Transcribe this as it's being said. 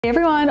Hey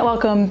everyone,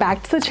 welcome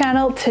back to the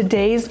channel.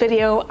 Today's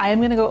video, I am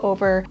going to go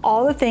over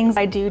all the things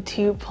I do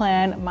to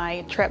plan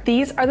my trip.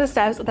 These are the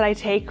steps that I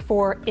take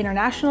for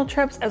international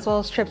trips as well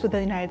as trips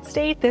within the United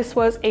States. This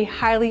was a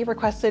highly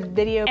requested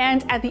video,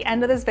 and at the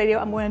end of this video,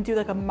 I'm going to do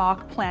like a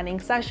mock planning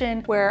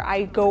session where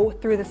I go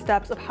through the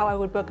steps of how I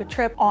would book a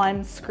trip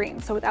on screen.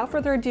 So without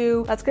further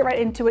ado, let's get right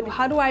into it.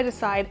 How do I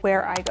decide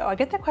where I go? I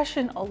get that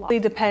question a lot.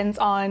 It depends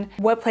on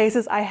what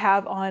places I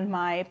have on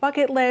my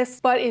bucket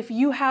list, but if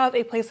you have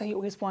a place that you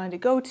always wanted to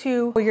go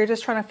to, or you're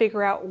just trying to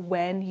figure out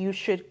when you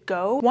should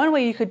go, one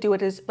way you could do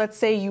it is, let's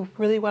say you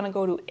really want to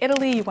go to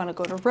Italy, you want to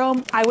go to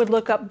Rome. I would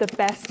look up the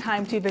best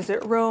time to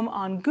visit Rome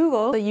on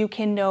Google so you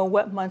can know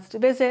what months to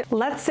visit.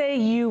 Let's say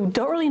you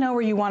don't really know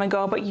where you want to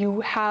go, but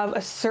you have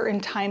a certain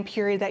time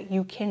period that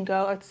you can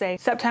go. Let's say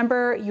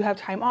September, you have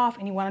time off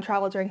and you want to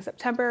travel during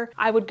September.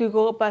 I would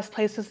Google best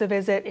places to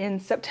visit in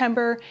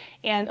September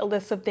and a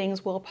list of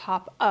things will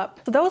pop up.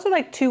 So those are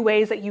like two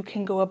ways that you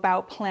can go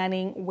about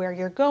planning where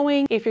you're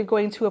going. If you're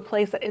going to a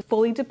place that is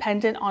fully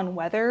dependent on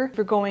weather. If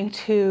you're going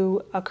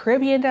to a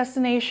Caribbean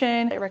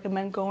destination, I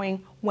recommend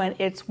going when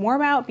it's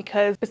warm out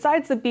because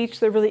besides the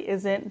beach, there really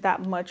isn't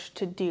that much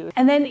to do.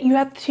 And then you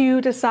have to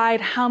decide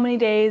how many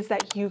days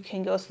that you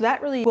can go. So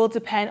that really will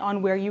depend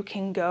on where you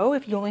can go.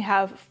 If you only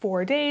have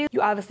 4 days, you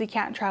obviously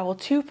can't travel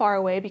too far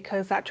away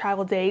because that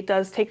travel day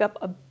does take up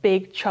a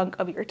big chunk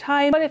of your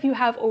time. But if you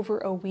have over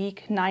a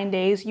week, 9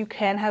 days, you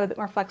can have a bit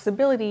more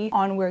flexibility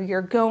on where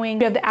you're going.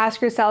 You have to ask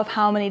yourself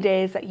how many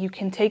days that you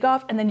can take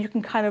off, and then you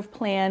can kind of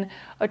plan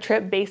a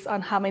trip based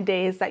on how many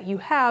days that you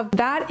have.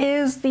 That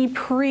is the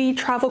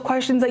pre-travel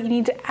questions that you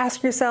need to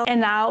ask yourself. And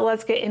now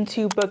let's get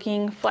into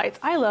booking flights.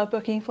 I love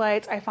booking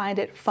flights. I find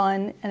it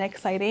fun and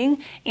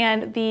exciting.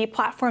 And the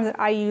platform that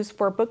I use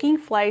for booking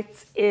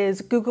flights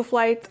is Google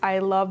Flights. I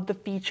love the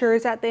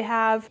features that they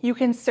have. You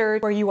can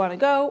search where you want to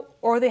go,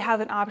 or they have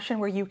an option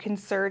where you can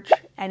search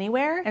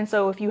anywhere. And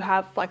so if you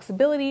have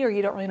flexibility or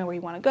you don't really know where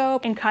you want to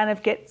go and kind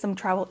of get some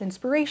travel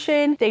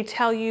inspiration, they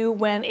tell you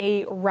when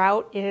a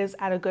route is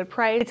at a good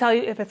price. They tell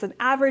you if it's an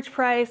average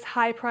price,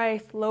 high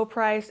price, low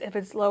price. If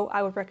it's low,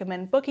 I would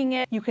recommend booking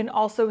it. You can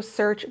also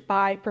search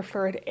by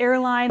preferred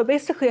airline. But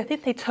basically, I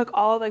think they took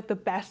all like the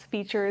best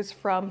features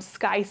from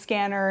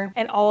Skyscanner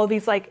and all of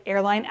these like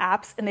airline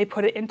apps and they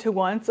put it into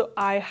one. So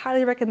I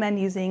highly recommend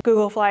using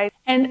Google Flights.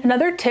 And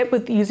another tip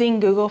with using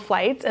Google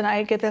Flights, and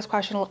I get this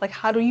question a lot, like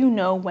how do you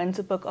know when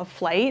to book a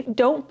flight?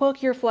 Don't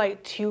book your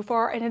flight too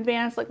far in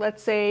advance. Like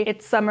let's say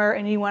it's summer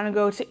and you want to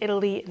go to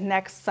Italy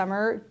next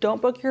summer.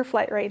 Don't book your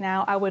flight right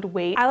now. I would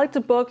wait. I like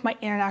to book my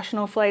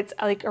international flights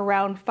like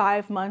around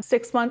 5 months,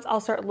 6 months. I'll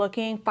start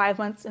looking 5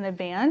 months in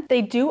advance.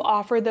 They do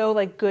offer though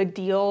like good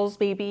deals,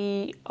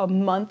 maybe a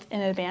month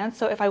in advance.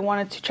 So if I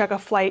wanted to check a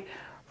flight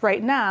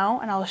right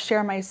now, and I'll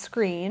share my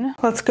screen.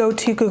 Let's go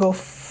to Google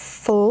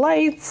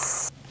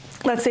Flights.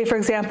 Let's say, for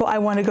example, I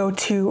want to go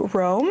to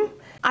Rome.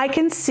 I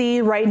can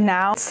see right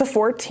now it's the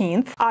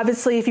 14th.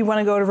 Obviously, if you want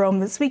to go to Rome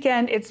this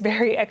weekend, it's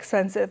very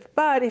expensive.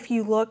 But if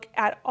you look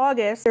at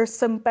August, there's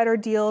some better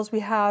deals.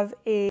 We have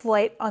a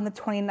flight on the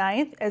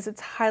 29th as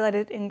it's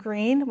highlighted in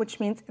green,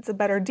 which means it's a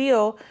better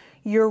deal.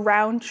 Your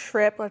round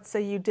trip, let's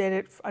say you did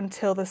it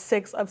until the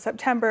 6th of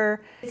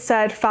September, it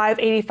said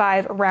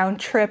 $585 round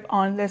trip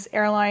on this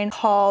airline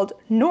called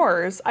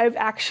Norse. I've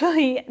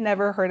actually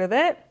never heard of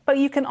it, but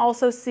you can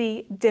also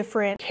see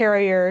different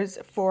carriers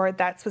for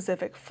that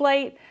specific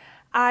flight.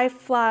 I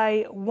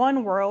fly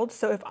One World,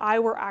 so if I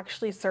were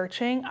actually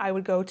searching, I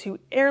would go to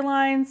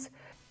airlines.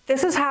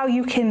 This is how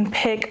you can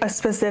pick a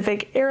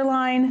specific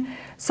airline.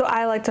 So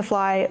I like to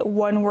fly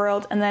One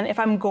World, and then if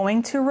I'm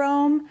going to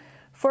Rome,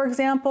 for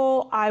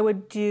example, I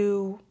would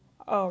do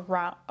a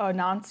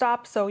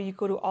nonstop. So you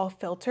go to all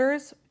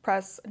filters,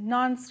 press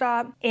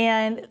nonstop,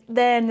 and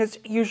then there's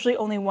usually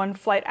only one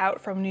flight out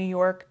from New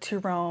York to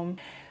Rome.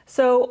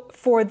 So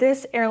for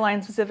this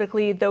airline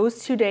specifically,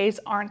 those 2 days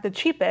aren't the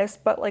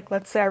cheapest, but like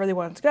let's say I really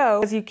wanted to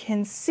go. As you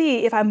can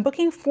see, if I'm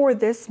booking for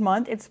this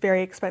month, it's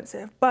very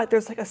expensive, but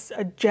there's like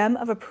a gem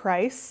of a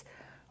price.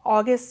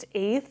 August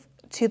 8th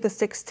to the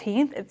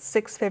 16th, it's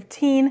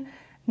 $615,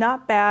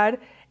 not bad.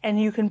 And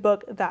you can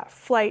book that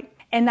flight.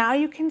 And now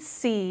you can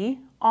see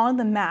on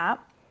the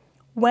map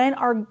when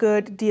are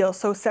good deals.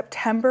 So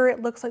September,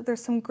 it looks like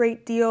there's some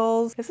great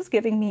deals. This is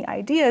giving me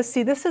ideas.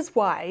 See, this is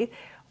why.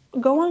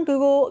 Go on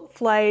Google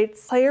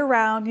Flights, play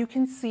around, you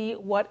can see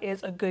what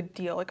is a good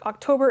deal. Like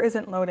October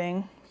isn't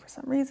loading for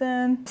some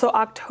reason. So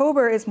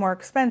October is more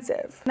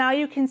expensive. Now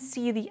you can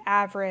see the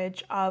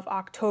average of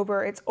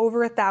October. It's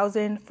over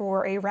 $1,000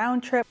 for a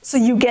round trip. So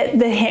you get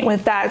the hint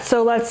with that.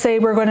 So let's say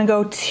we're gonna let's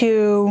go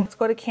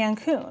to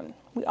Cancun.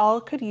 We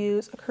all could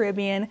use a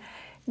Caribbean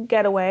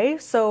getaway.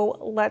 So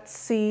let's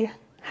see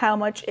how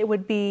much it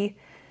would be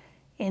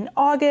in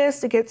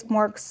August. It gets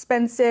more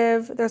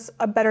expensive. There's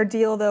a better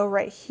deal though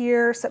right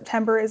here.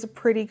 September is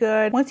pretty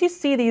good. Once you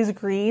see these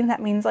green,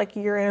 that means like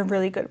you're in a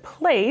really good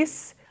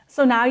place.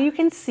 So now you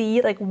can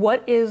see like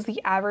what is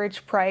the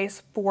average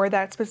price for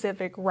that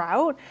specific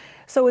route.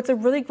 So it's a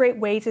really great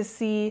way to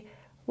see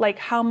like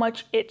how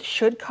much it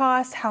should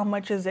cost, how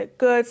much is it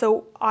good.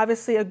 So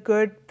obviously a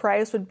good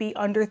price would be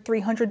under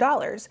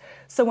 $300.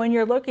 So when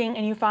you're looking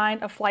and you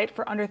find a flight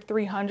for under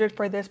 $300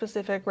 for this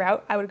specific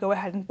route, I would go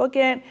ahead and book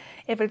it.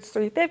 If it's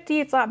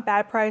 $350, it's not a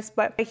bad price,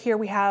 but right here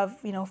we have,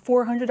 you know,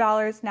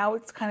 $400. Now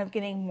it's kind of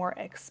getting more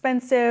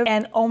expensive.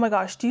 And oh my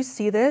gosh, do you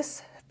see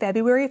this?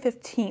 February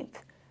 15th.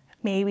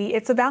 Maybe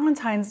it's a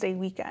Valentine's Day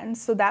weekend,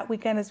 so that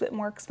weekend is a bit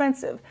more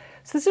expensive.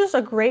 So this is just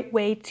a great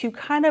way to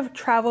kind of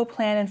travel,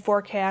 plan, and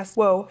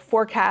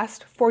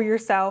forecast for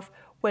yourself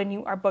when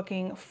you are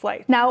booking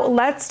flights. Now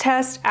let's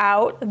test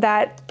out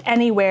that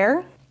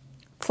anywhere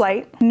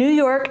flight, New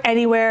York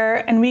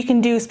anywhere, and we can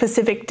do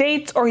specific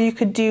dates or you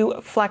could do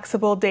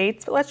flexible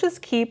dates. But let's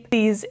just keep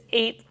these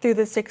 8th through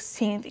the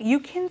 16th. You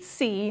can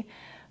see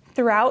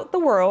throughout the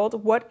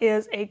world what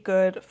is a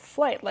good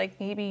flight. Like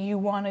maybe you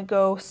want to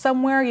go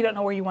somewhere, you don't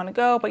know where you want to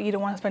go, but you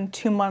don't want to spend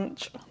too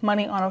much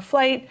money on a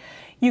flight.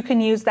 You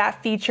can use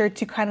that feature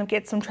to kind of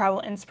get some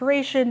travel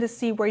inspiration to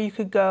see where you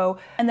could go.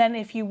 And then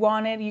if you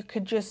wanted, you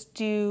could just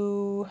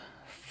do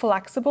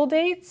flexible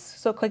dates.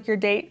 So click your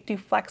date, do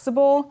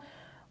flexible.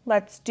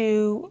 Let's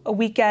do a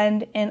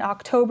weekend in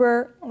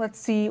October. Let's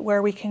see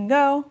where we can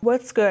go.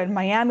 What's good?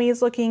 Miami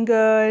is looking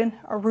good.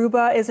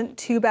 Aruba isn't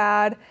too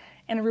bad.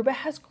 And Aruba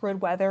has good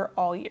weather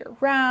all year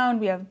round.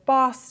 We have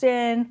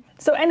Boston.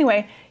 So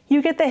anyway,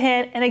 you get the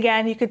hint. And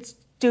again, you could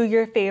do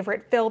your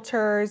favorite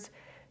filters,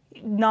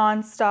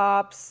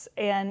 non-stops,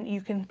 and you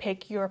can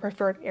pick your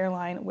preferred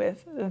airline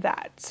with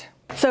that.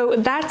 So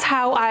that's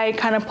how I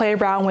kind of play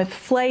around with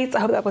flights. I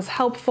hope that was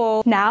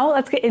helpful. Now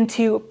let's get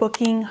into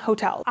booking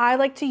hotels. I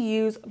like to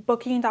use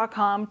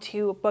booking.com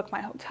to book my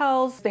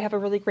hotels. They have a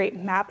really great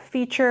map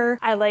feature.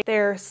 I like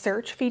their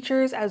search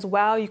features as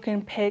well. You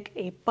can pick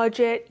a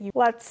budget.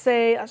 Let's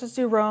just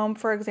do Rome,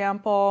 for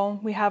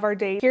example. We have our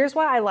date. Here's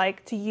why I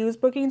like to use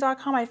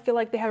booking.com. I feel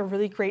like they have a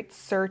really great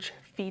search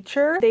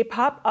feature. They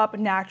pop up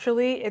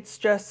naturally. It's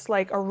just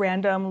like a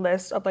random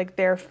list of like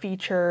their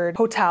featured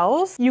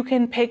hotels. You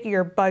can pick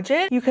your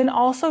budget. You can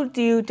also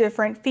do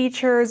different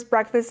features,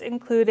 breakfast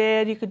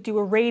included. You could do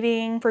a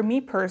rating. For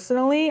me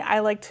personally, I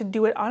like to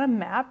do it on a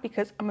map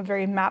because I'm a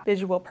very map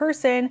visual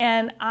person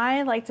and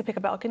I like to pick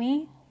a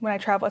balcony when I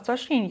travel,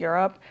 especially in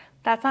Europe.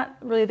 That's not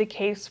really the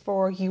case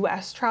for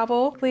US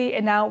travel.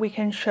 And now we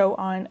can show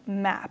on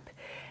map.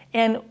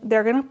 And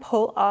they're gonna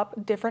pull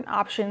up different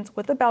options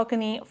with the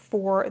balcony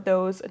for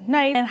those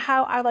nights. And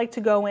how I like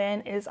to go in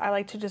is I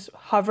like to just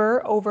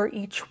hover over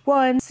each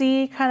one,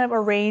 see kind of a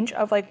range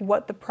of like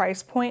what the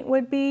price point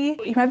would be.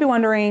 You might be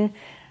wondering,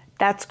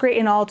 that's great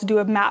and all to do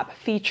a map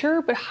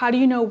feature, but how do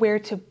you know where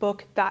to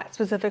book that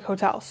specific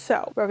hotel?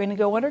 So we're gonna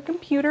go under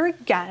computer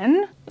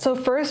again. So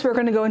first we're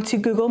gonna go into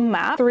Google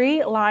Maps,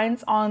 3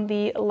 lines on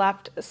the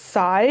left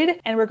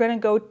side, and we're gonna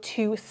go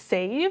to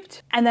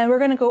saved, and then we're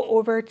gonna go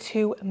over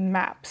to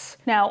maps.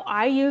 Now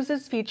I use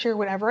this feature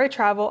whenever I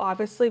travel.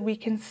 Obviously we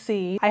can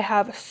see I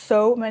have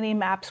so many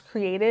maps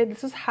created.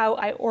 This is how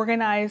I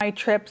organize my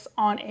trips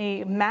on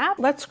a map.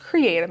 Let's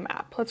create a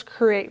map. Let's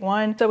create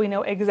one so we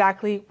know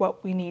exactly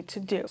what we need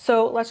to do.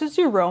 So let's just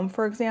do Rome,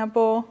 for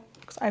example,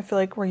 because I feel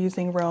like we're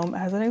using Rome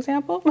as an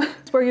example.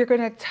 It's where you're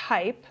gonna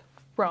type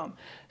Rome.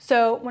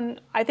 So when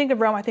I think of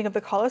Rome, I think of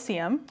the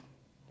Colosseum.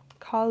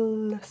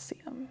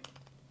 Colosseum.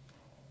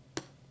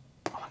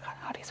 Oh my God,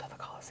 how do you spell the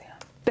Colosseum?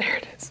 There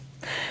it is.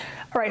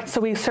 All right,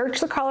 so we search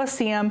the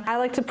Colosseum. I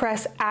like to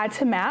press add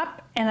to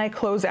map and I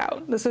close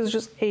out. This is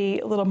just a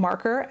little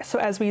marker. So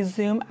as we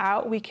zoom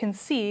out, we can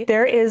see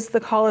there is the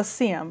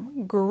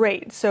Colosseum.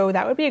 Great. So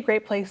that would be a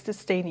great place to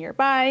stay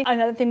nearby.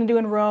 Another thing to do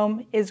in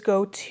Rome is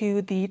go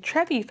to the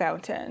Trevi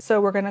Fountain.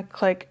 So we're gonna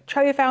click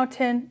Trevi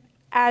Fountain,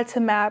 add to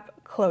map,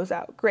 close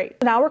out.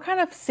 Great. Now we're kind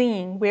of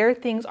seeing where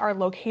things are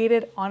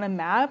located on a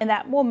map, and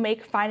that will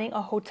make finding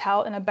a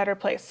hotel in a better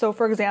place. So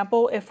for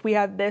example, if we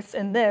have this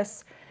and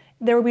this,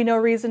 there would be no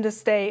reason to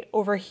stay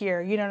over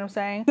here. You know what I'm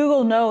saying?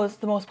 Google knows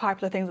the most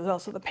popular things as well.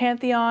 So the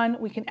Pantheon,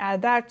 we can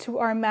add that to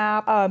our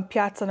map.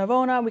 Piazza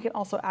Navona, we can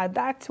also add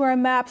that to our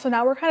map. So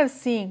now we're kind of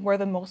seeing where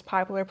the most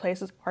popular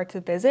places are to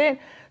visit.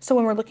 So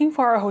when we're looking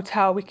for our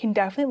hotel, we can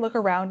definitely look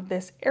around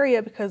this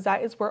area because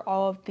that is where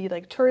all of the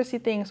like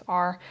touristy things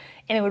are.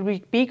 And it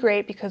would be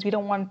great because we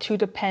don't want to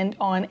depend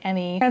on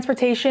any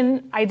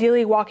transportation.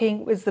 Ideally,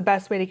 walking is the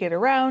best way to get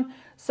around.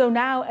 So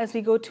now as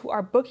we go to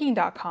our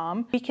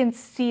booking.com, we can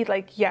see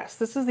like, yes,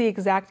 this is the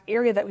exact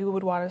area that we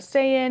would want to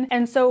stay in.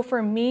 And so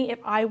for me, if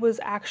I was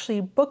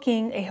actually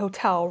booking a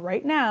hotel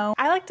right now,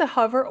 I like to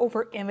hover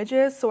over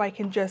images so I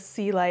can just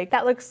see like,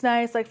 that looks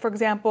nice. Like for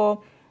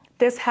example,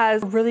 this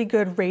has a really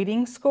good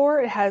rating score.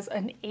 It has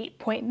an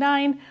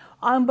 8.9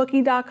 on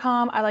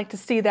booking.com. I like to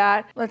see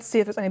that. Let's see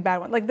if there's any bad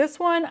ones. Like this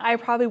one, I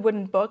probably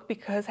wouldn't book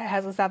because it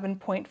has a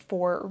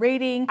 7.4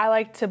 rating. I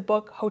like to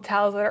book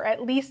hotels that are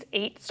at least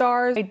 8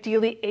 stars,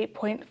 ideally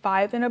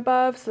 8.5 and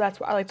above. So that's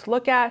what I like to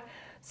look at.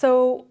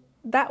 So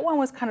that one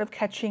was kind of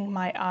catching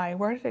my eye.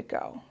 Where did it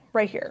go?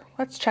 right here.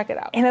 Let's check it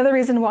out. Another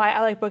reason why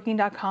I like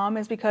booking.com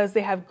is because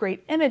they have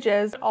great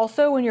images.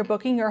 Also, when you're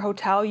booking your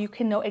hotel, you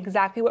can know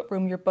exactly what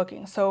room you're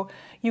booking. So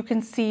you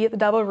can see the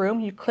double room,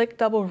 you click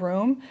double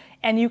room,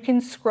 and you can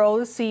scroll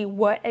to see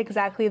what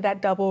exactly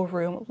that double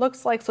room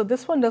looks like. So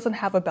this one doesn't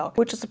have a balcony,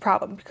 which is a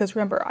problem because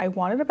remember, I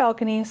wanted a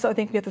balcony, so I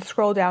think we have to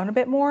scroll down a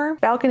bit more.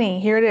 Balcony,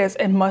 here it is.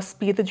 It must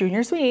be the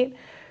junior suite.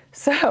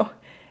 So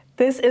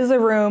this is a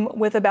room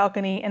with a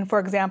balcony, and for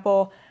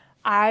example,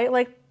 I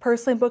like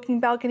personally booking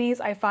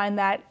balconies. I find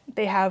that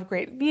they have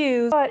great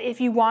views, but if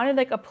you wanted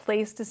like a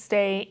place to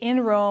stay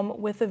in Rome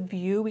with a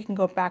view, we can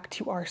go back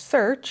to our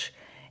search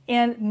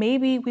and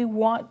maybe we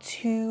want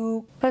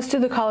to, let's do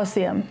the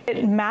Colosseum.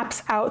 It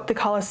maps out the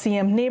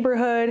Colosseum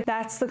neighborhood.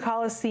 That's the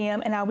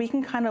Colosseum, and now we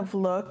can kind of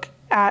look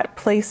at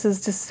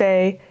places to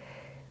stay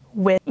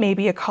with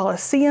maybe a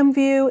Colosseum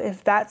view,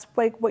 if that's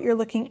like what you're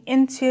looking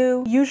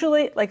into.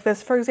 Usually, like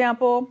this, for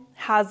example,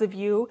 has a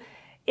view.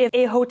 If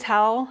a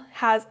hotel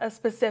has a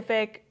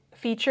specific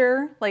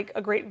feature, like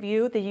a great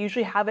view, they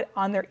usually have it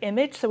on their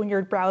image. So when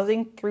you're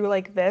browsing through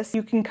like this,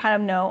 you can kind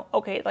of know,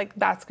 okay, like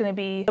that's gonna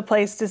be the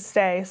place to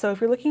stay. So if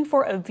you're looking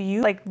for a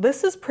view, like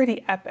this is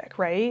pretty epic,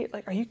 right?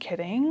 Like, are you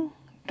kidding?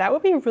 That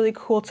would be really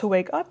cool to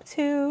wake up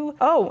to.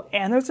 Oh,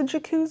 and there's a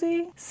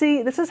jacuzzi.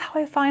 See, this is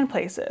how I find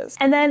places.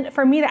 And then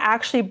for me to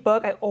actually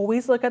book, I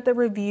always look at the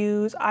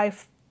reviews. I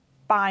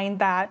find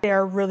that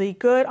they're really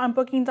good on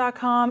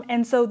booking.com.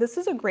 And so this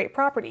is a great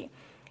property.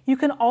 You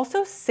can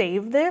also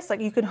save this, like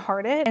you can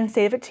heart it and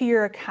save it to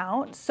your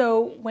account.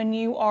 So when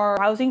you are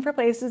browsing for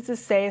places to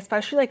stay,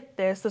 especially like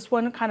this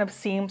one kind of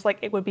seems like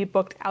it would be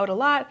booked out a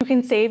lot. You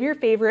can save your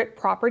favorite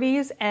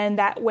properties and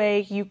that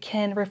way you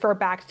can refer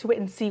back to it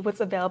and see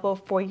what's available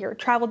for your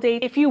travel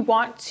date. If you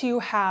want to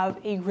have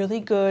a really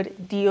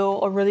good deal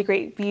or really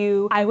great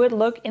view, I would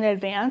look in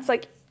advance.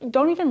 Like,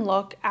 don't even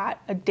look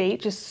at a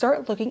date, just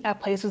start looking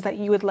at places that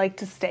you would like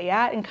to stay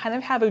at and kind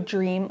of have a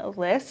dream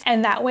list.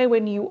 And that way,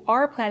 when you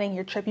are planning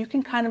your trip, you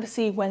can kind of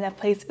see when that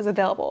place is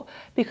available.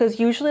 Because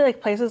usually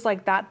like places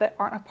like that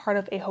aren't a part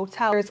of a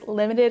hotel, there's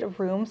limited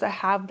rooms that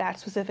have that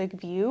specific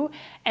view.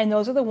 And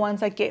those are the ones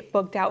that get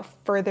booked out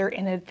further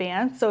in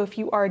advance. So if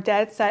you are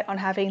dead set on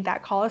having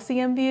that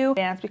Colosseum view,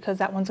 advance because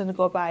that one's gonna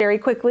go by very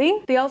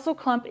quickly. They also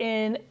clump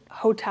in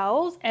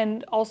hotels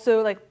and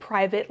also like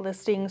private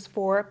listings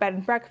for bed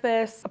and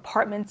breakfast,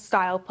 apartment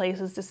style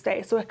places to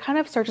stay. So it kind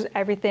of searches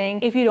everything.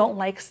 If you don't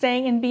like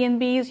staying in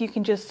B&Bs, you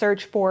can just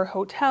search for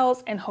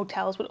hotels and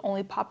hotels would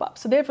only pop up.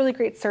 So they have really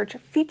great search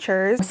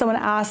features. Someone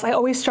asked, I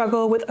always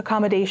struggle with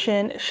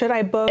accommodation. Should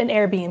I book an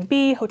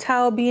Airbnb,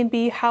 hotel,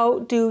 B&B? How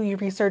do you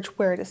research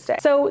where to stay?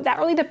 So that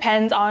really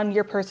depends on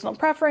your personal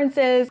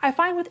preferences. I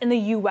find within the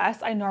US,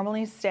 I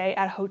normally stay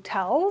at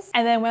hotels.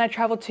 And then when I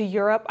travel to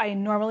Europe, I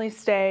normally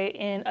stay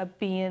in a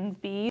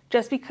B&B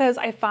just because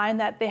I find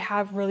that they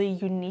have really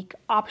unique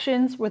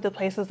options with the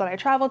places that I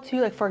travel to.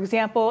 Like for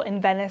example,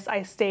 in Venice,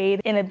 I stayed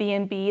in a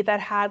B&B that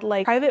had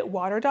like private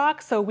water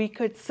docks. So we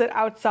could sit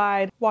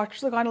outside,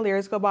 watch the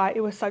gondoliers go by.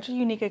 It was such a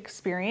unique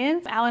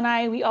experience. Al and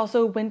I, we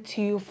also went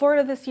to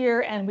Florida this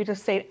year and we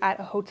just stayed at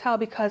a hotel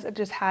because it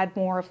just had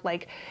more of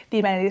like the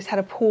amenities, had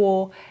a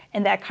pool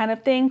and that kind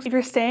of thing. If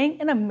you're staying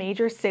in a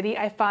major city,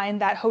 I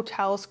find that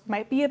hotels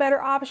might be a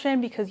better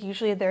option because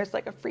usually there's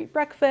like a free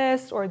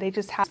breakfast or they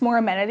just have more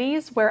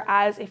amenities.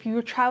 Whereas if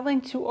you're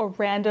traveling to a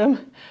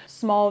random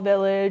small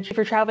village, if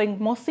you're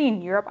traveling mostly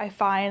in Europe, I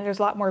find there's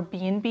a lot more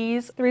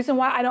B&Bs. The reason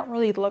why I don't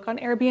really look on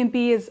Airbnb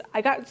is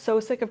I got so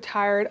sick of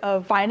tired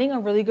of finding a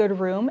really good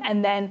room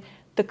and then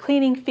the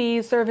cleaning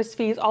fees, service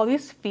fees, all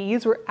these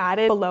fees were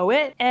added below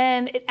it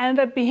and it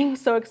ended up being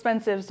so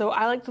expensive. So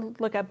I like to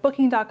look at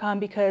booking.com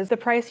because the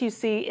price you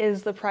see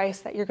is the price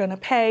that you're gonna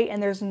pay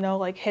and there's no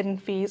like hidden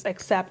fees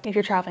except if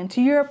you're traveling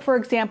to Europe, for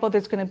example,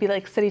 there's gonna be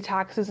like city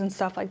taxes and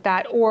stuff like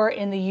that. Or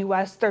in the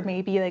US, there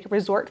may be like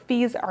resort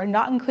fees that are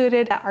not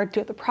included that are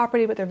due at the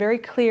property, but they're very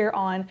clear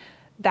on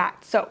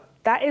that. So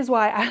that is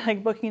why I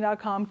like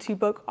booking.com to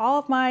book all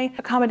of my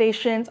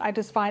accommodations. I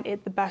just find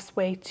it the best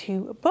way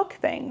to book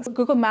things.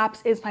 Google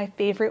Maps is my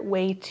favorite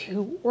way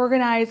to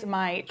organize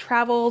my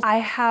travels. I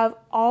have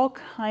all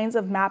kinds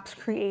of maps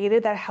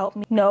created that help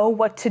me know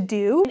what to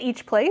do in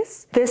each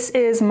place. This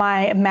is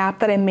my map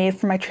that I made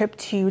for my trip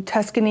to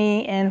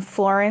Tuscany and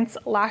Florence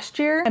last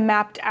year. I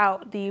mapped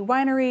out the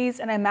wineries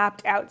and I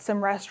mapped out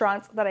some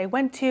restaurants that I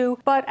went to.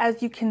 But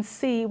as you can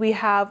see, we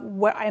have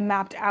what I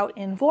mapped out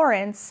in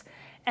Florence.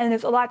 And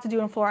there's a lot to do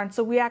in Florence.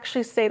 So we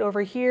actually stayed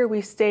over here.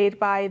 We stayed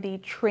by the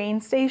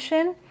train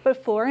station,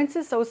 but Florence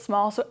is so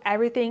small. So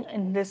everything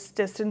in this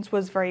distance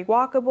was very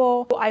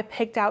walkable. I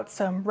picked out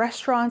some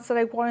restaurants that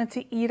I wanted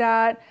to eat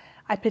at.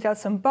 I picked out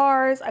some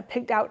bars, I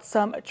picked out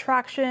some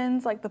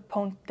attractions like the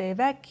Ponte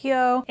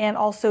Vecchio and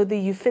also the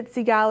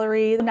Uffizi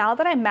Gallery. Now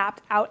that I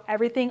mapped out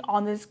everything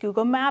on this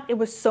Google map, it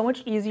was so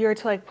much easier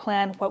to like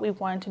plan what we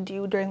wanted to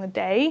do during the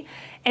day.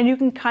 And you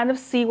can kind of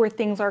see where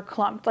things are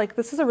clumped. Like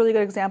this is a really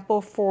good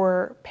example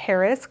for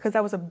Paris because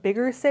that was a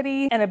bigger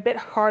city and a bit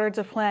harder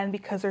to plan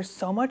because there's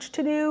so much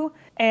to do.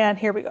 And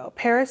here we go.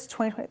 Paris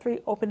 2023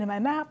 opened in my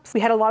maps. We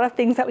had a lot of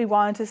things that we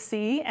wanted to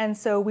see. And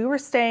so we were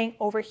staying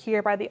over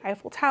here by the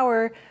Eiffel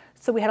Tower.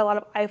 So we had a lot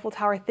of Eiffel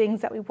Tower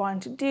things that we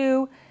wanted to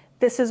do.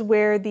 This is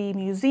where the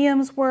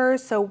museums were.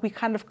 So we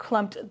kind of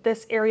clumped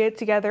this area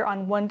together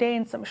on one day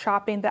and some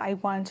shopping that I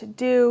wanted to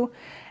do.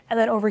 And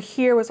then over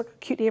here was like a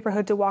cute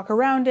neighborhood to walk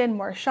around in,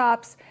 more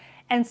shops.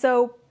 And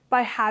so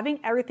by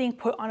having everything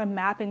put on a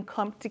map and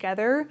clumped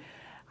together,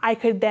 I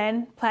could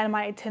then plan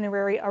my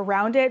itinerary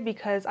around it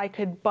because I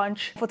could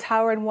bunch Eiffel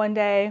Tower in one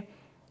day,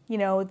 you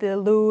know, the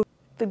Louvre,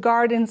 the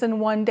gardens in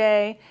one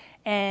day,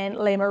 and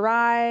Les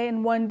Marais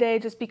in one day,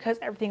 just because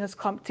everything is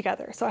clumped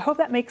together. So I hope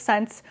that makes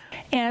sense.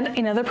 And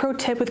another pro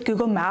tip with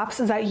Google Maps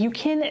is that you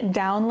can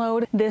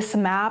download this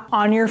map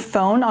on your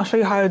phone. I'll show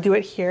you how to do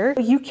it here.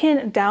 You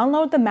can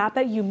download the map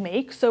that you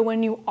make. So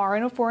when you are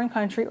in a foreign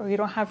country or you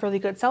don't have really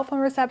good cell phone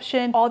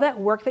reception, all that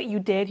work that you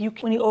did,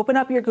 when you open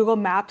up your Google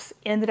Maps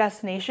in the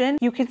destination,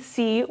 you can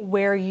see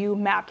where you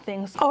mapped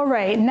things. All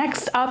right,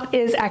 next up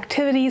is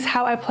activities,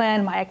 how I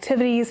plan my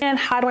activities, and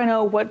how do I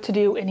know what to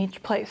do in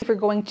each place. If you're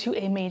going to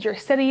a major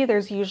city,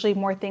 there's usually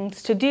more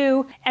things to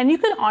do, and you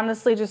can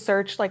honestly just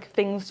search like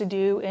things to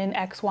do in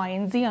X, Y,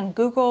 and Z on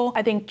Google.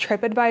 I think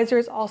TripAdvisor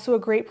is also a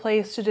great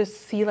place to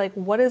just see like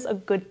what is a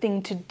good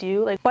thing to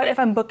do. But if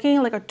I'm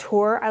booking like a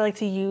tour, I like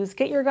to use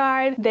Get Your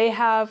Guide. They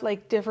have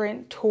like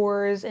different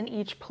tours in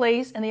each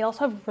place, and they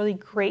also have really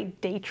great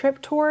day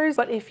trip tours.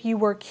 But if you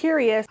were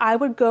curious, I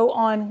would go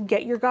on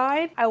Get Your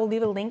Guide. I will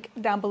leave a link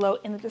down below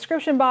in the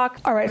description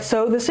box. All right,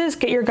 so this is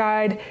Get Your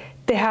Guide.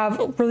 They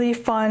have really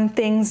fun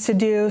things to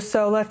do.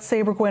 So let's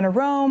say we're going to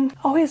Rome,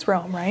 always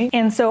Rome, right?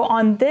 And so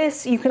on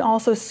this, you can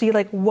also see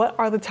like what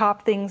are the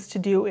top things to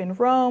do in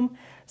Rome.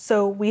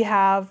 So we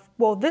have,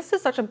 well, this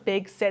is such a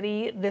big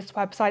city. This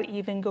website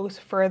even goes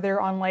further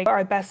on like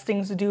our best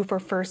things to do for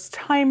first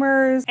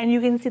timers. And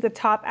you can see the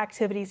top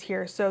activities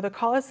here. So the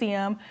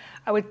Colosseum,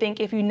 I would think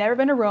if you've never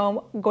been to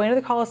Rome, going to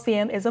the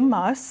Colosseum is a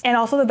must. And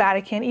also the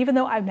Vatican, even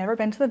though I've never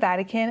been to the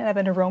Vatican and I've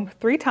been to Rome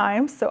 3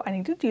 times, so I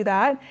need to do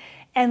that.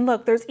 And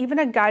look, there's even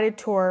a guided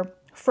tour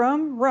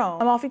from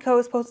Rome, Amalfi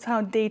Coast Postal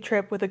Town day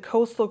trip with a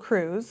coastal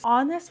cruise.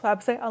 On this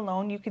website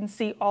alone, you can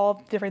see all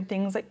the different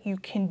things that you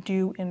can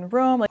do in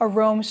Rome, like a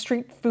Rome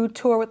street food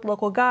tour with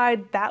local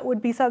guide. That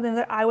would be something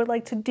that I would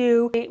like to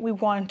do. We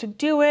want to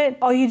do it.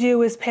 All you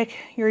do is pick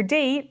your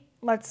date.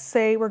 Let's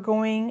say we're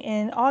going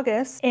in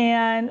August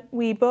and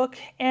we book,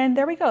 and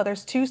there we go.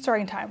 There's 2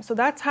 starting times. So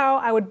that's how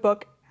I would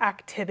book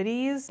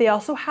activities. They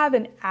also have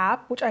an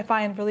app, which I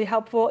find really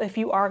helpful. If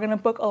you are gonna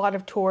book a lot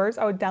of tours,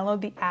 I would download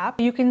the app.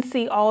 You can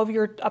see all of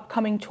your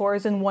upcoming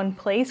tours in one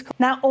place.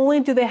 Not only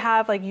do they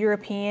have like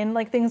European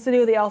like things to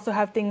do, they also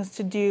have things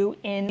to do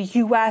in the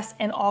US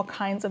and all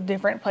kinds of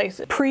different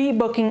places.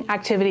 Pre-booking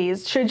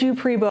activities. Should you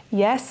pre-book?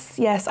 Yes,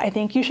 I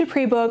think you should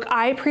pre-book.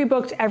 I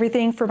pre-booked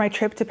everything for my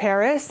trip to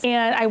Paris,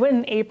 and I went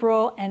in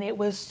April and it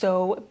was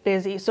so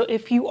busy. So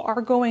if you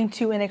are going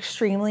to an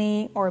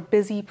extremely or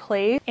busy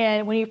place,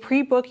 and when you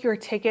pre-book your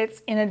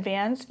tickets in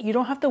advance, you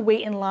don't have to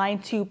wait in line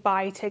to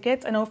buy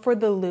tickets. I know for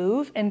the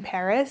Louvre in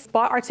Paris,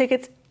 bought our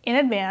tickets in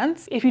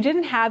advance. If you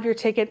didn't have your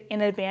ticket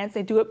in advance,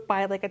 they do it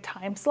by like a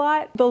time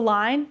slot. The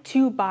line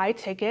to buy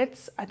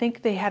tickets, I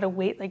think they had to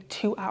wait like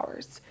 2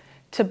 hours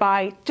to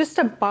buy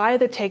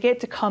the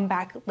ticket to come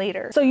back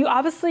later. So you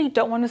obviously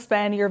don't want to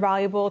spend your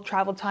valuable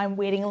travel time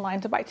waiting in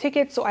line to buy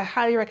tickets. So I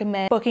highly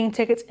recommend booking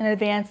tickets in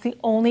advance. The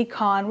only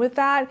con with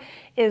that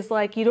is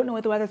like you don't know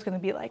what the weather's going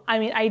to be like. I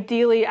mean,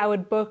 ideally I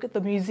would book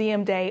the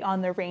museum day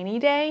on the rainy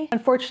day.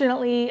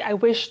 Unfortunately, I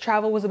wish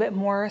travel was a bit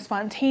more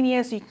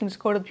spontaneous. You can just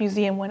go to the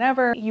museum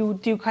whenever. You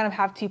do kind of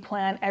have to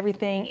plan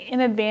everything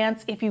in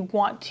advance if you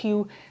want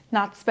to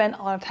not spend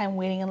a lot of time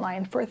waiting in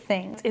line for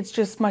things. It's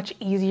just much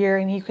easier,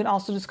 and you can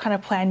also just kind of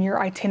plan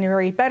your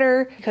itinerary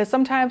better, because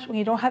sometimes when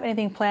you don't have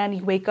anything planned,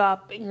 you wake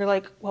up, you're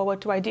like, well,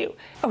 what do I do?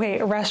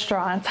 Okay,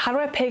 restaurants. How do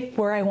I pick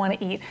where I want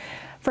to eat?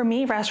 For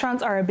me,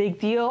 restaurants are a big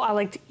deal. I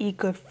like to eat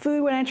good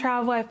food when I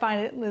travel. I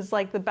find it is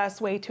like the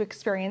best way to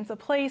experience a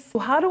place. So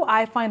how do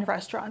I find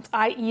restaurants?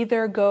 I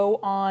either go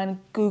on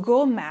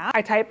Google Maps,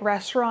 I type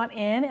restaurant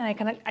in,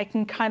 and I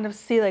can kind of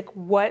see like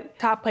what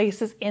top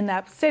places in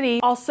that city.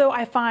 Also,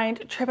 I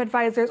find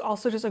TripAdvisor is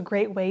also just a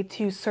great way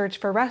to search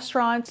for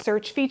restaurants,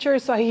 search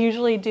features. So I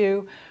usually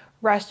do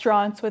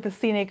restaurants with a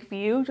scenic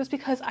view, just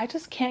because I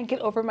just can't get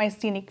over my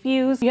scenic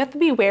views. You have to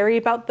be wary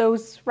about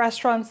those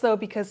restaurants though,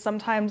 because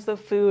sometimes the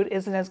food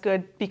isn't as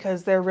good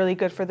because they're really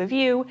good for the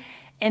view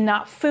and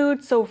not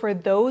food. So for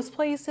those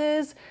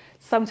places,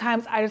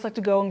 Sometimes I just like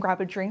to go and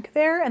grab a drink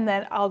there, and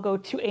then I'll go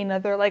to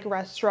another like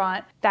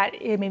restaurant that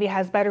it maybe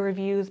has better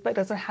reviews but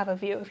doesn't have a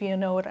view, if you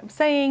know what I'm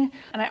saying.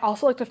 And I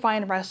also like to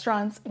find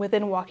restaurants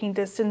within walking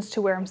distance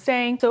to where I'm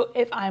staying. So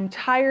if I'm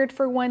tired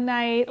for one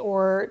night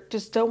or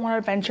just don't want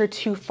to venture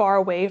too far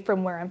away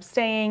from where I'm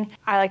staying,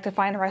 I like to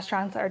find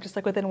restaurants that are just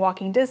like within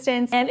walking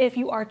distance. And if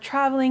you are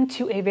traveling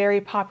to a very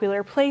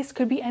popular place,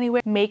 could be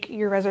anywhere, make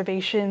your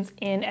reservations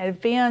in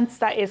advance.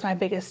 That is my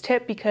biggest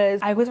tip,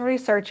 because I was already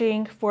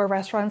searching for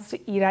restaurants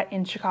to eat at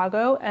in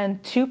Chicago,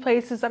 and 2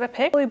 places that I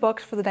picked fully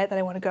booked for the night that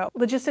I want to go.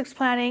 Logistics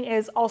planning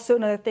is also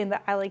another thing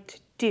that I like to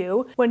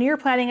do. When you're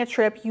planning a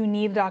trip, you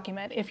need a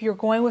document. If you're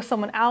going with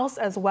someone else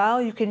as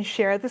well, you can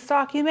share this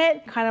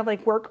document, kind of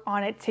like work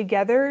on it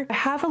together. I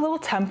have a little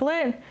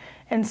template,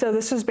 and so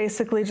this is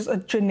basically just a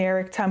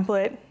generic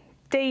template.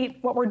 Date,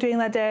 what we're doing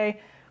that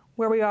day,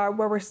 where we are,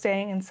 where we're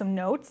staying, and some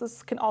notes.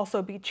 This can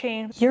also be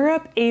changed.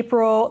 Europe,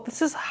 April.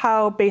 This is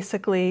how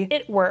basically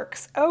it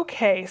works.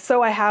 Okay,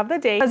 so I have the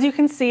date. As you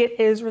can see, it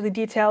is really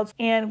detailed,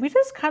 and we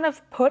just kind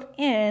of put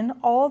in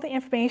all the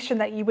information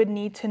that you would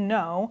need to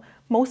know,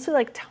 mostly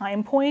like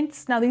time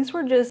points. Now these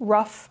were just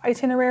rough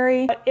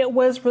itinerary, but it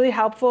was really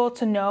helpful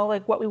to know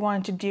like what we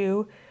wanted to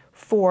do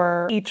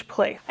for each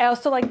place. I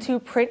also like to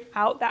print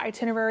out the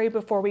itinerary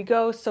before we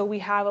go, so we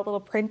have a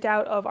little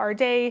printout of our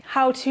day,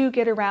 how to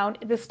get around.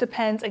 This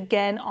depends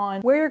again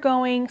on where you're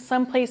going.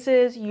 Some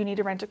places you need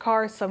to rent a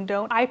car, some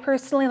don't. I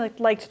personally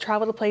like to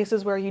travel to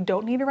places where you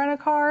don't need to rent a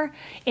car.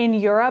 In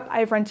Europe,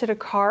 I've rented a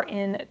car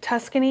in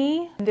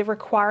Tuscany. The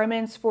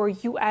requirements for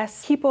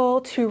US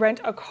people to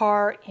rent a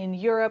car in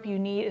Europe, you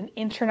need an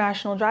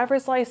international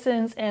driver's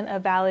license and a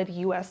valid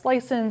US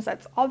license.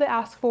 That's all they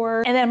ask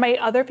for. And then my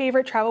other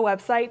favorite travel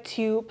website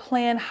to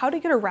plan how to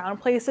get around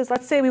places.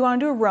 Let's say we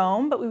want to do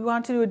Rome, but we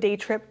want to do a day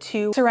trip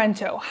to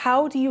Sorrento.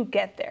 How do you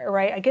get there,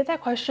 right? I get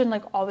that question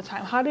like all the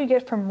time. How do you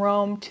get from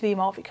Rome to the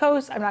Amalfi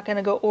Coast? I'm not going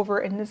to go over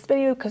in this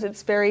video because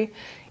it's very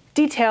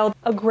detailed.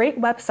 A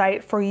great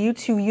website for you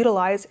to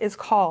utilize is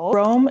called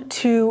Rome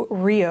to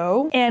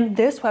Rio, and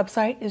this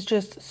website is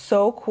just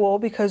so cool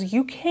because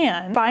you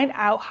can find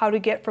out how to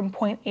get from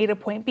point A to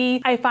point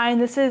B. I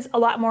find this is a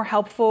lot more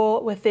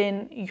helpful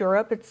within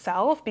Europe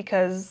itself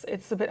because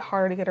it's a bit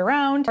harder to get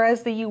around,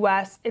 whereas the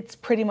US, it's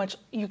pretty much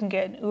you can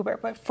get an Uber.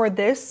 But for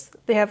this,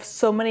 they have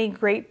so many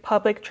great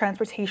public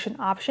transportation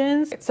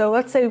options. So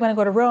let's say we want to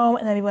go to Rome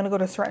and then we want to go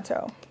to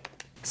Sorrento.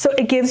 So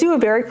it gives you a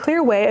very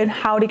clear way on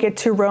how to get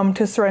to Rome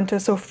to Sorrento.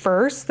 So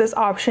first, this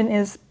option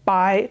is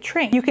by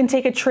train. You can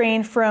take a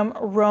train from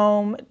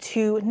Rome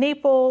to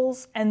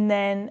Naples and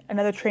then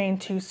another train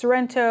to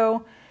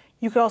Sorrento.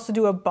 You could also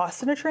do a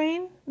bus and a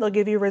train. They'll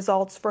give you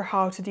results for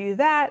how to do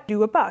that.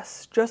 Do a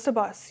bus, just a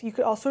bus. You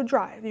could also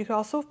drive, you could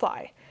also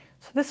fly.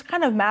 So this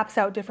kind of maps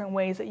out different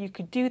ways that you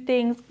could do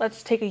things.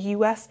 Let's take a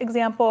US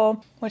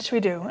example. What should we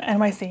do?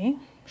 NYC?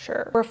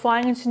 Sure. We're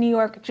flying into New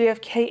York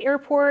JFK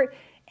Airport,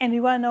 and we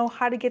want to know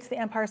how to get to the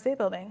Empire State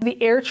Building. The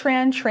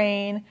AirTran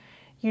train,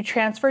 you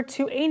transfer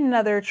to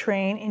another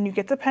train and you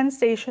get to Penn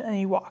Station and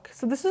you walk.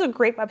 So this is a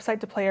great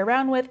website to play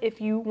around with if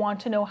you want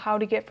to know how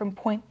to get from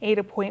point A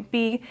to point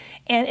B,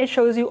 and it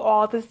shows you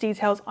all of this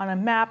details on a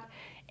map.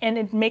 And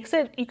it makes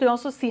it, you can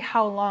also see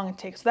how long it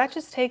takes. So that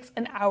just takes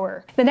an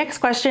hour. The next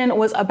question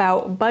was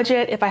about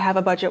budget. If I have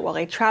a budget while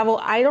I travel,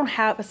 I don't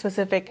have a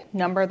specific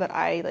number that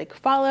I like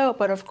follow,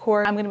 but of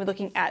course I'm gonna be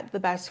looking at the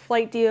best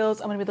flight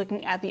deals. I'm gonna be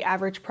looking at the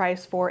average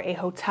price for a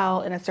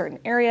hotel in a certain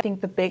area. I think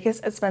the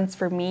biggest expense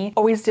for me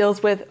always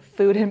deals with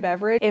food and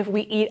beverage. If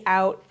we eat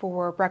out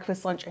for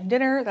breakfast, lunch, and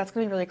dinner, that's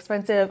gonna be really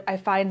expensive. I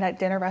find that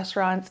dinner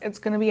restaurants, it's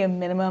gonna be a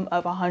minimum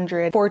of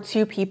 $100 for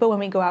 2 people when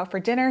we go out for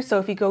dinner. So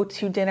if you go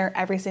to dinner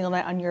every single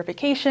night on your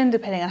vacation,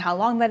 depending on how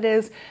long that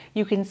is,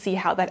 you can see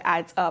how that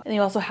adds up. And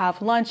you also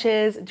have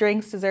lunches,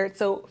 drinks, desserts,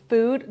 so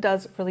food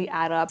does really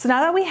add up. So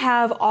now that we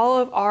have all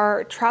of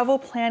our travel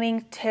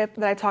planning tip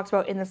that I talked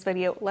about in this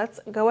video,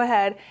 let's go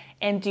ahead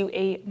and do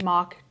a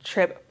mock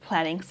trip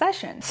planning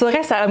session. So like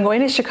I said, I'm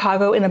going to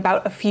Chicago in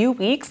about a few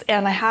weeks,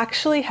 and I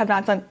actually have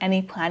not done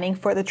any planning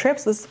for the trip.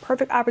 So this is a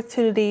perfect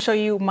opportunity to show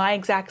you my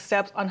exact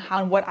steps on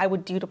how and what I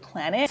would do to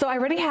plan it. So I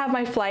already have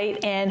my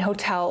flight and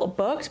hotel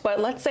booked, but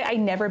let's say I've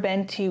never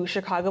been to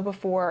Chicago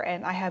before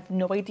and I have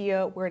no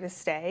idea where to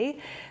stay.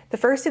 The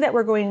first thing that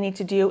we're going to need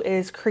to do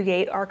is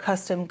create our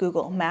custom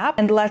Google map,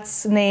 and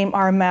let's name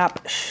our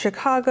map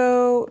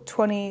Chicago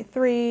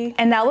 23.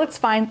 And now let's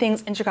find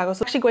things in Chicago.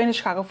 So I'm actually going to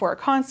Chicago for a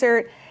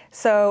concert.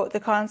 So the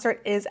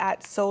concert is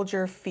at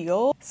Soldier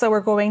Field. So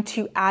we're going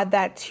to add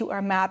that to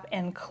our map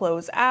and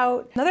close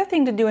out. Another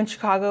thing to do in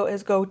Chicago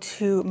is go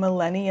to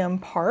Millennium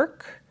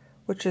Park,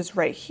 which is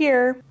right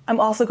here. I'm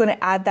also going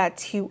to add that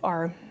to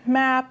our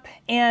map,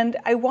 and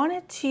I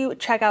wanted to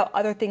check out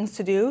other things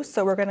to do.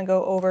 So we're going to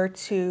go over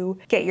to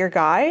Get Your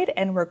Guide,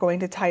 and we're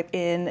going to type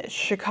in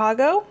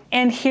Chicago.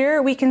 And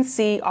here we can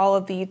see all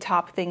of the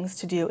top things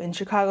to do in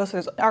Chicago. So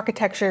there's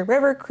architecture,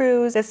 river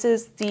cruise. This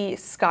is the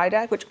sky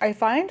deck, which I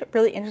find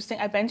really interesting.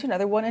 I've been to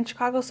another one in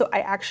Chicago, so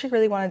I actually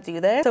really want to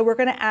do this. So we're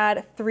going to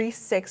add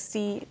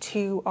 360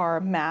 to our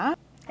map.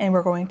 and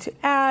we're going to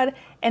add,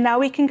 and now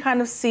we can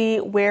kind of see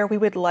where we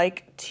would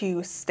like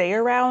to stay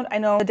around. I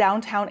know the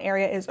downtown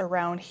area is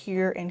around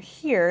here and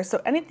here,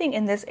 so anything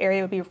in this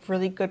area would be a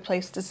really good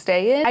place to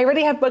stay in. I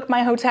already have booked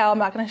my hotel. I'm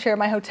not going to share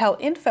my hotel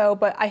info,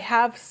 but I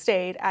have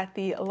stayed at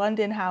the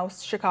London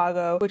House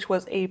Chicago, which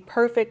was a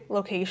perfect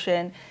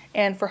location.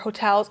 And for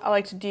hotels, I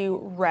like to do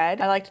red.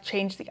 I like to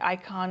change the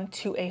icon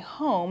to a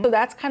home. So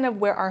that's kind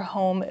of where our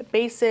home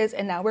base is.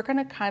 And now we're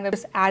gonna kind of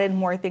just add in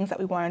more things that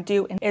we wanna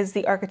do, and is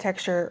the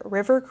architecture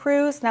river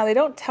cruise. Now they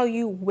don't tell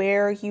you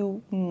where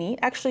you meet.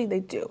 Actually, they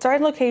do.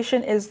 Starting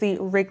location is the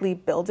Wrigley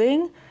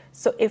building.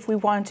 So if we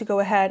want to go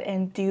ahead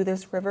and do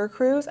this river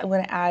cruise, I'm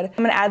gonna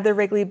add the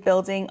Wrigley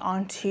building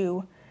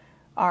onto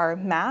our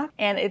map.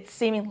 And it's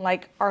seeming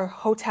like our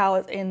hotel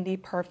is in the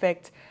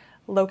perfect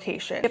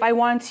location. If I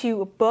want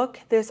to book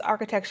this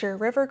architecture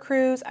river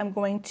cruise, I'm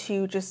going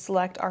to just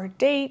select our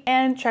date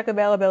and check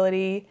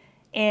availability,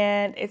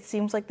 and it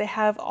seems like they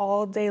have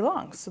all day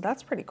long, so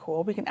that's pretty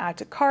cool. We can add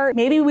to cart.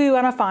 Maybe we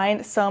want to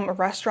find some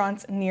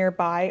restaurants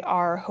nearby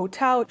our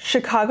hotel.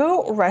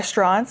 Chicago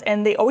restaurants,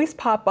 and they always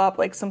pop up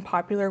like some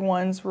popular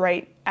ones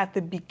right at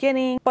the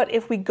beginning, but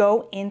if we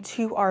go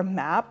into our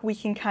map, we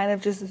can kind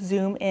of just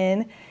zoom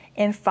in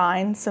and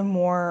find some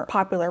more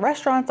popular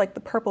restaurants, like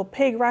the Purple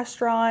Pig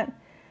restaurant.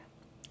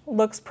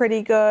 Looks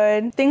pretty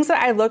good. Things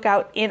that I look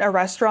out in a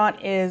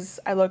restaurant is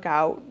I look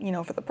out, you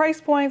know, for the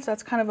price points.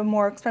 That's kind of a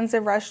more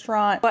expensive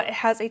restaurant, but it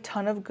has a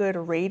ton of good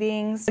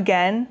ratings.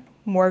 Again,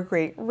 more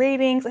great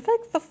ratings. I feel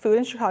like the food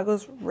in Chicago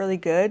is really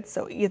good,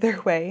 so either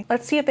way.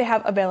 Let's see if they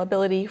have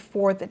availability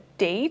for the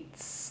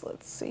dates.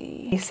 Let's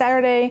see.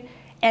 Saturday,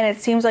 and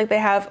it seems like they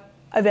have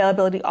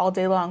availability all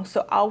day long.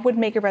 So I would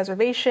make a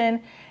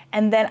reservation,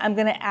 and then I'm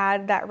gonna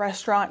add that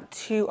restaurant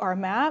to our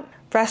map.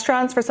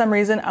 Restaurants, for some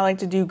reason, I like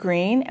to do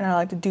green, and I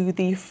like to do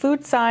the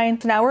food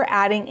sign. So now we're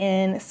adding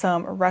in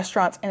some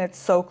restaurants, and it's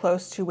so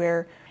close to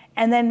where,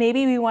 and then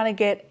maybe we wanna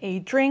get a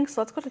drink.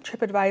 So let's go to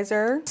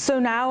TripAdvisor. So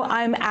now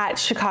I'm at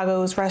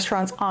Chicago's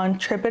restaurants on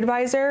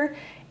TripAdvisor,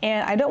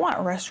 and I don't want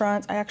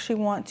restaurants. I actually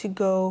want to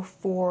go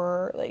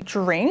for like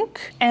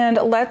drink. And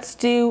let's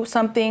do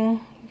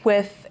something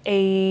with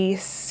a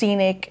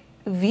scenic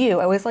view.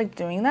 I always like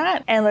doing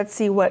that. And let's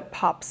see what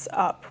pops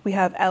up. We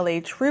have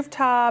LH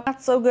Rooftop,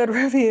 not so good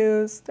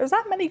reviews. There's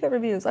not many good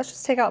reviews. Let's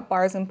just take out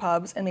bars and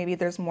pubs, and maybe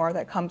there's more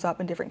that comes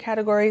up in different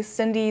categories.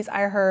 Cindy's,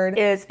 I heard,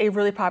 is a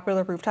really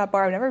popular rooftop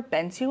bar. I've never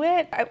been to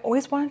it. I've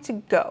always wanted to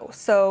go.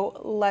 So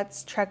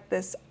let's check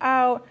this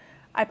out.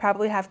 I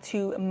probably have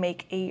to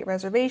make a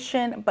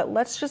reservation, but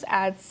let's just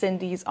add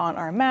Cindy's on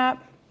our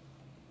map.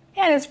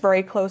 And it's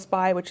very close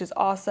by, which is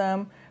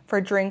awesome. For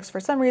drinks, for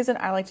some reason,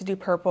 I like to do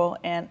purple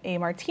and a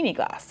martini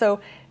glass. So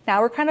now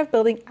we're kind of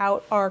building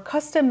out our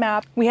custom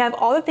map. We have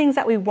all the things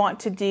that we want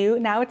to do.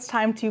 Now it's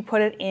time to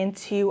put it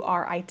into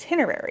our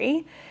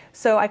itinerary.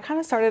 So I kind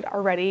of started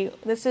already.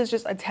 This is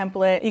just a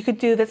template. You could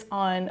do this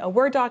on a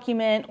Word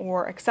document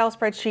or Excel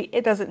spreadsheet.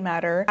 It doesn't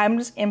matter. I'm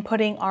just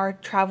inputting our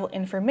travel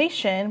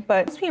information.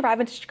 But once we arrive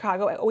into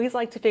Chicago, I always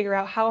like to figure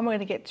out how am I going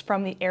to get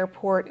from the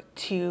airport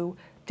to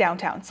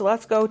downtown. So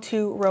let's go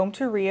to Rome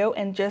to Rio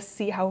and just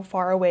see how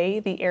far away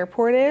the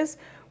airport is.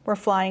 We're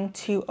flying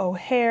to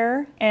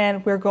O'Hare,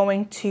 and we're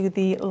going to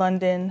the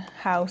London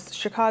House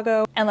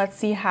Chicago, and let's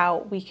see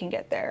how we can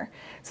get there.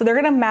 So they're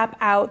gonna map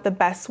out the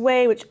best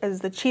way, which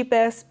is the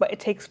cheapest, but it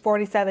takes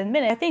 47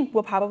 minutes. I think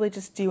we'll probably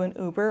just do an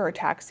Uber or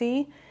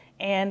taxi,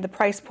 and the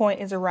price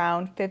point is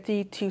around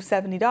 $50 to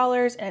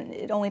 $70, and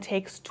it only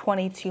takes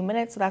 22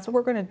 minutes, so that's what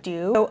we're gonna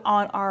do. So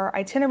on our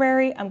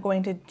itinerary, I'm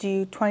going to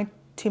do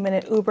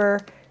 22-minute Uber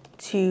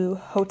to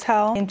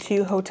hotel,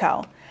 into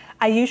hotel.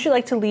 I usually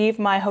like to leave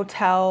my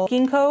hotel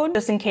booking code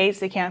just in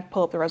case they can't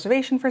pull up the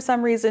reservation for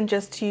some reason,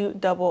 just to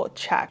double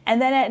check. And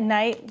then at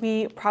night,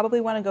 we probably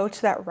want to go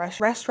to that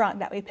restaurant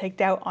that we picked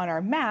out on our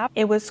map.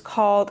 It was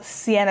called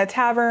Sienna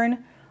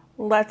Tavern.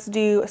 Let's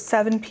do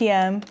 7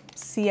 p.m.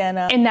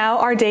 Sienna. And now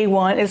our day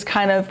one is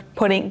kind of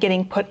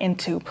getting put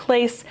into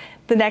place.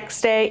 The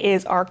next day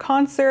is our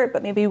concert,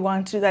 but maybe we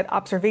want to do that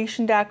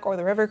observation deck or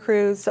the river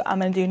cruise. So I'm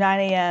gonna do 9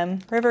 a.m.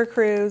 river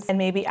cruise, and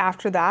maybe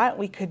after that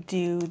we could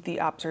do the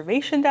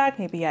observation deck,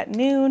 maybe at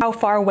noon. How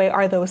far away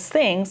are those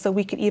things? So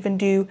we could even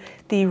do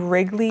the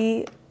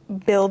Wrigley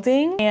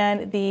building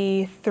and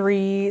the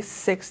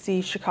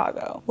 360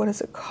 Chicago. What is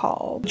it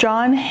called?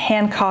 John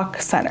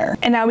Hancock Center.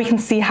 And now we can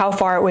see how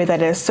far away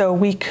that is. So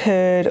we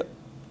could,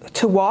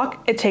 to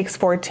walk, it takes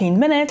 14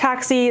 minutes.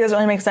 Taxi doesn't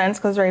really make sense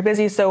because it's very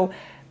busy. So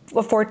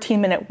a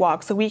 14-minute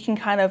walk. So we can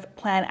kind of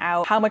plan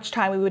out how much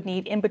time we would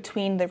need in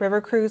between the river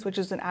cruise, which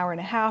is an hour and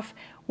a half,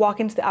 walk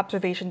into the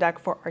observation deck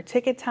for our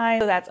ticket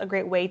time. So that's a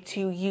great way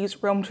to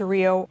use Rome to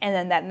Rio, and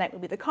then that night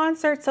would be the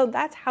concert. So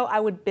that's how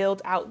I would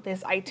build out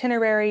this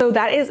itinerary. So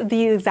that is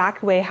the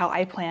exact way how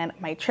I plan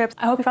my trips.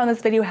 I hope you found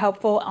this video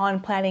helpful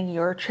on planning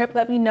your trip.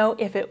 Let me know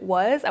if it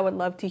was. I would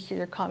love to hear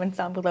your comments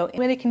down below. I'm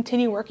going to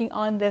continue working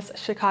on this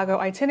Chicago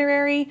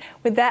itinerary.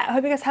 With that, I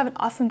hope you guys have an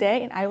awesome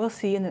day, and I will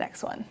see you in the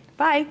next one.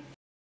 Bye.